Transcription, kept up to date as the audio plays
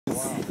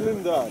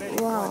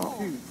Wow.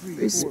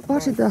 We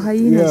spotted the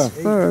hyenas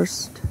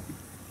first.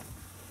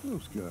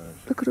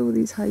 Look at all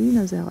these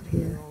hyenas out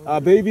here. A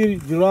baby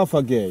giraffe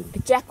again. A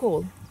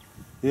jackal.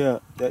 Yeah,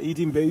 they're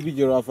eating baby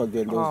giraffe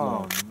again. Those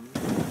now.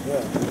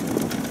 Yeah.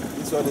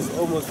 This one is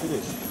almost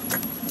finished.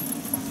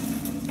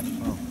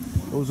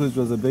 Also, it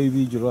was a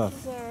baby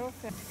giraffe.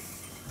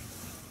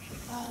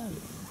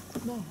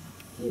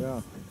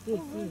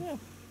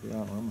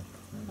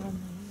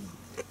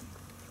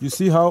 You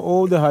see how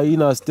all the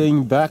hyenas are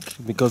staying back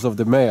because of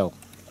the male?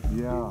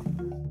 Yeah.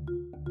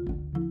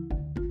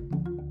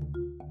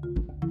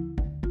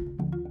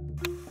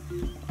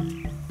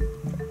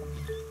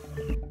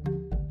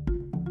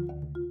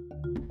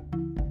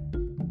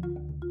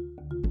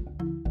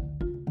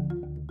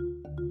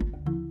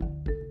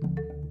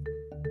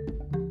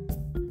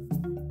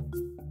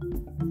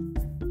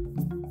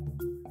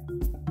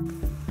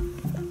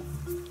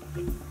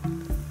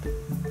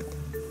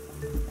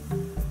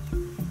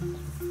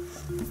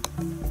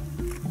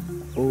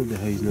 All the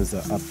hyenas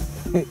are up.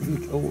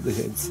 Look, all the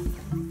heads.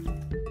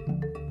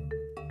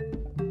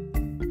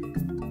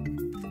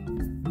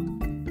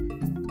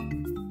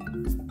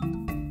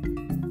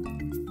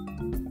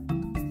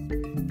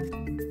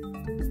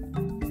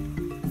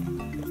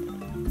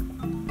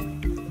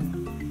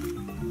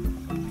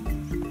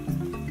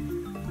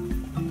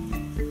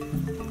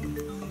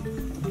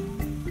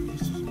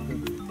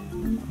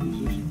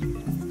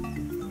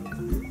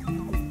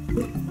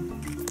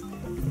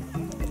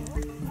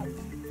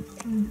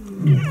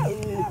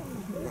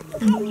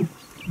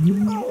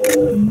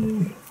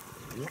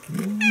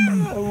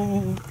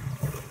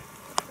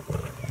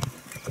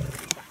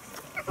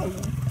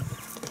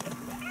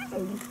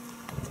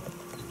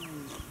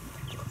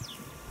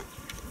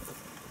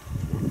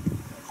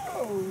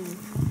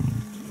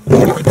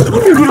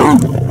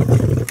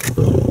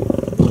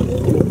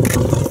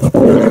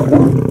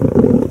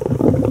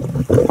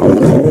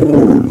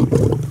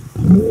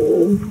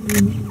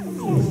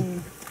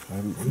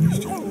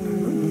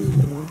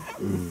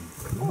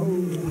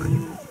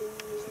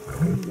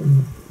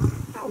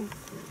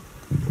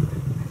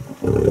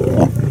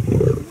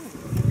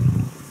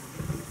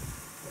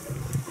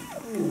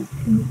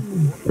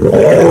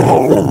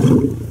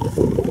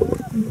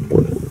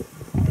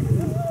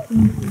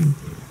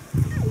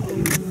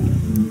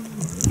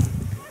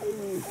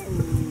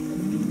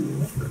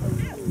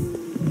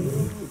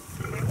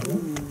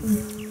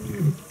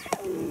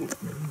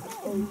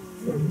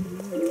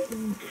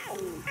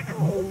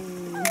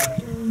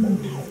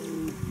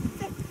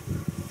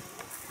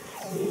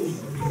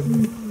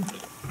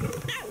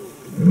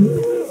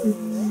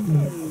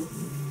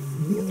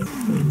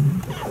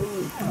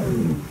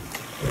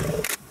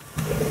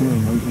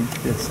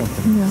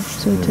 Yeah,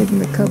 so taking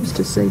the cubs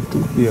to safety.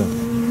 Yeah.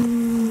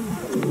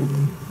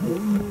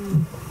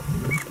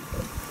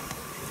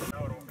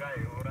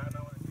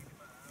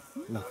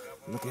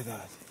 Look at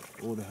that.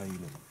 All the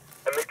hyenas.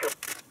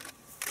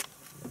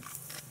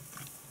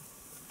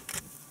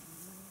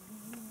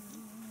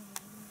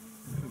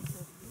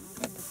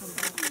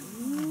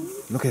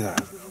 Look at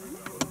that.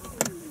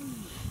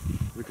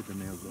 Look at the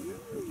nails on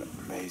it.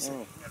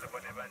 Amazing.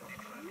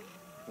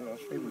 Yeah,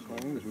 I was my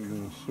English. We're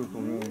going to circle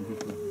around and get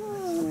the...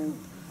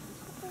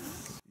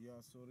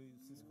 Yeah, sorry,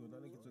 Cisco.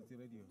 Dale que tu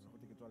radio.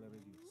 Take it to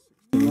radio.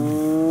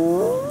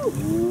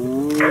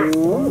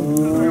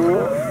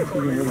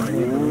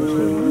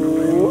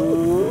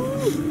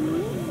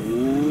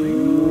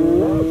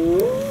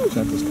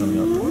 Santa's coming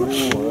up.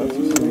 Oh, that's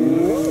the same.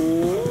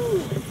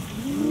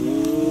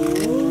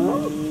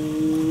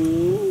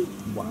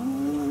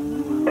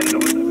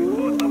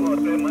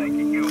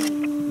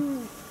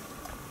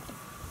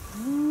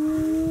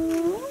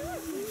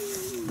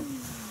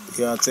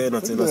 Yeah, tena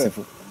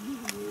sifu.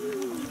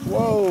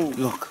 Whoa!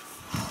 Look.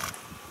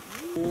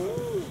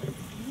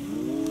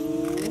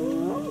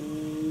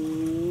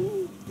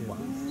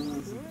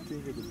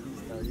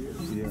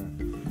 Yeah.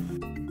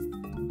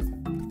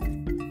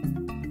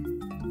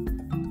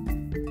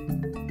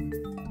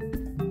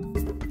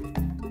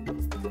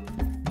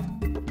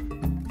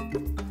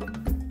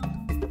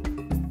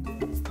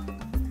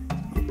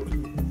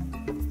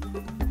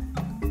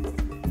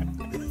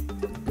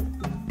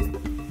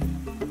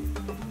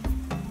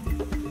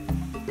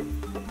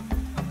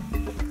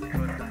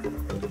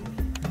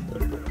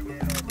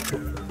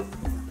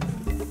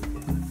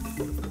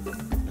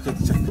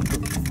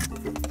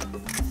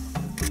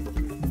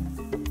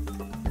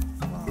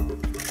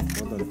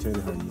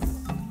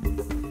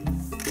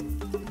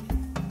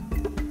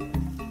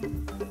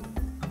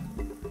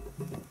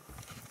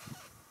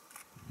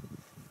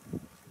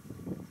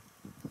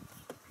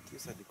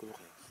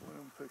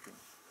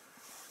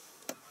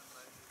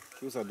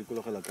 Usa di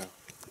colore acá.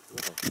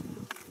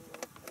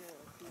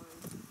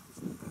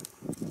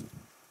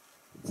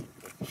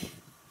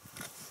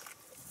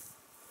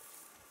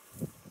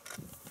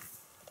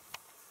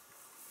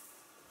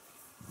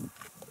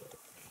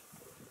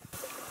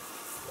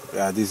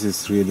 Yeah, this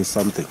is really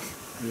something.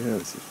 Yeah,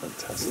 this is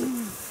fantastic.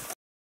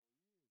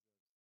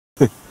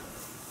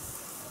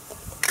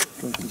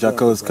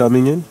 Jackal is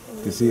coming in.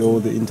 You see all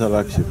the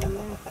interaction.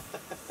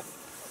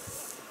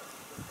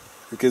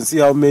 You can see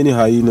how many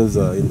hyenas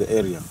are in the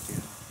area.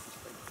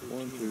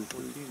 1, 2,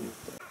 3,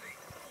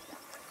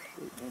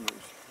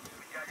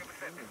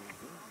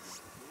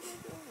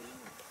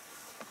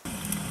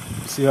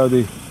 4. See how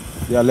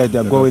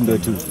they're going there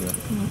too.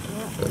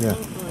 Yeah.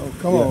 Oh,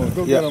 come on,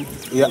 go get them.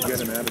 Yeah. Get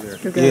them out of there.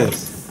 Go get 'em.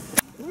 Yes.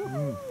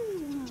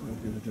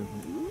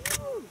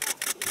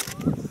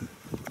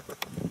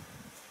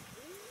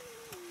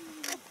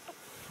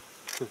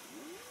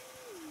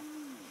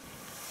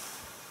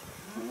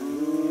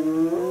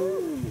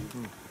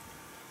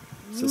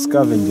 So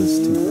scavengers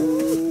too.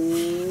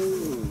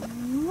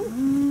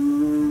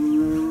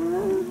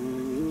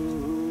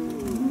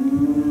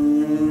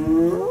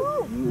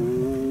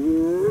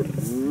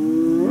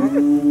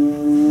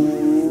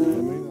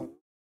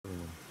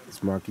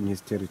 It's marking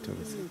his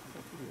territories.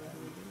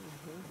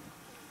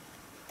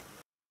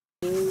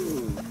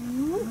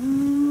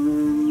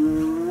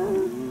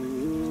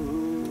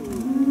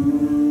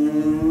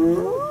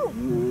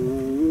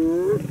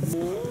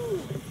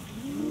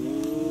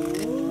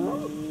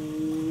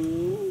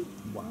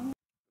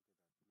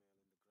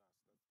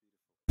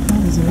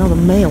 There's another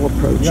male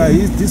approaching. Yeah,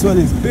 this one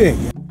is big.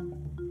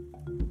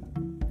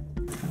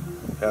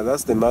 Yeah,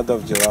 that's the mother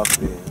of giraffe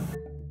there.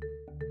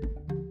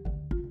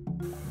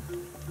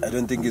 I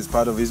don't think he's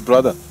part of his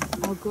brother.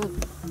 Oh,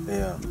 good.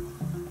 Yeah.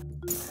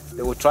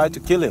 They will try to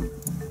kill him.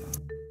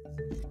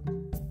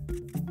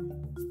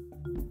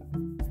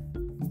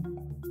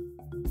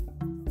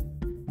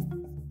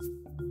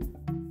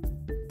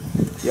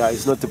 Yeah,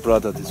 it's not the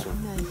brother, this one.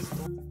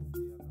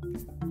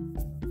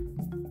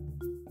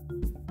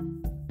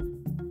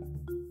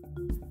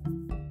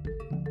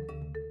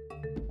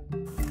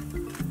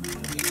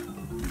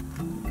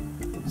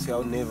 See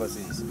how nervous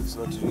he is. He's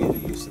not really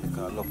used to the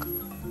car. Look,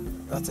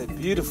 that's a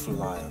beautiful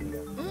lion.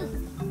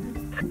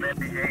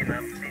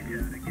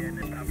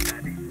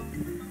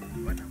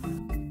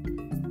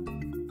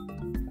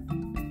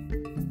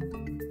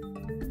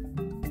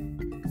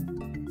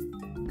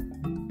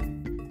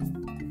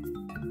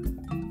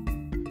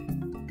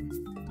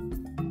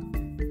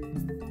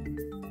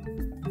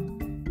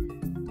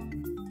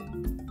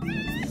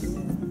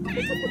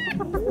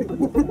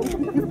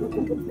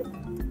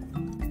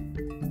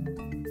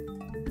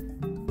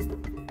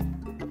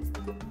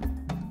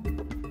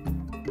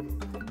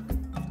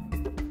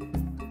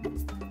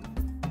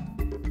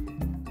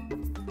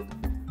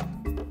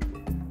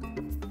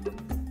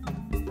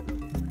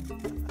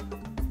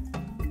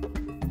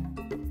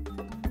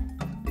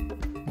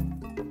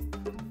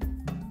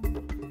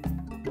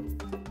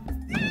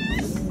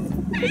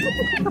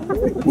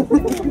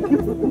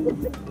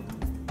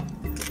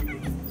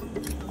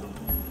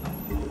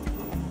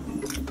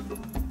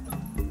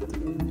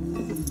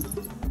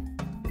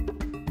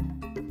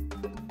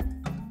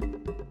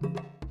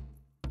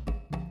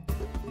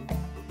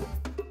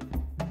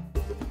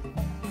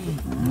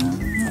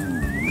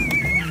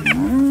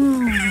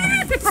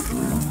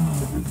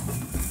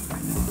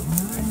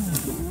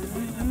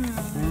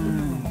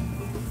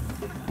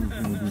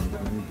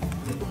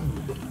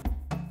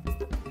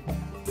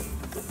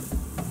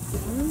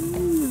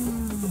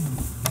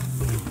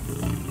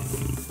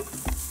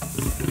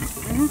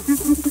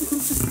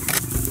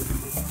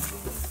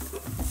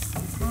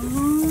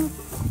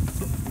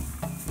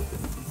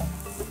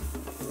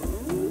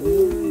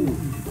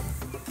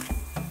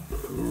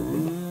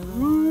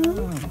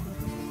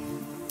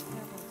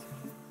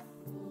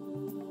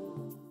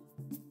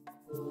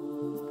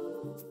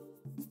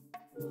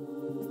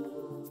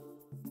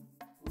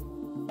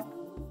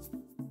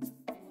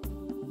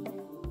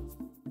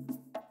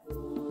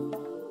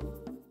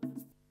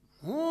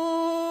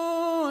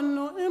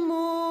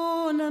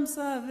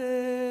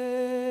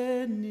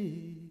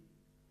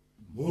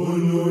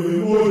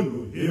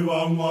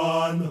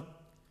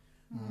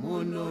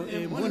 Mono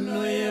e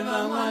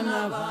vangwana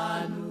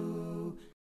vanhu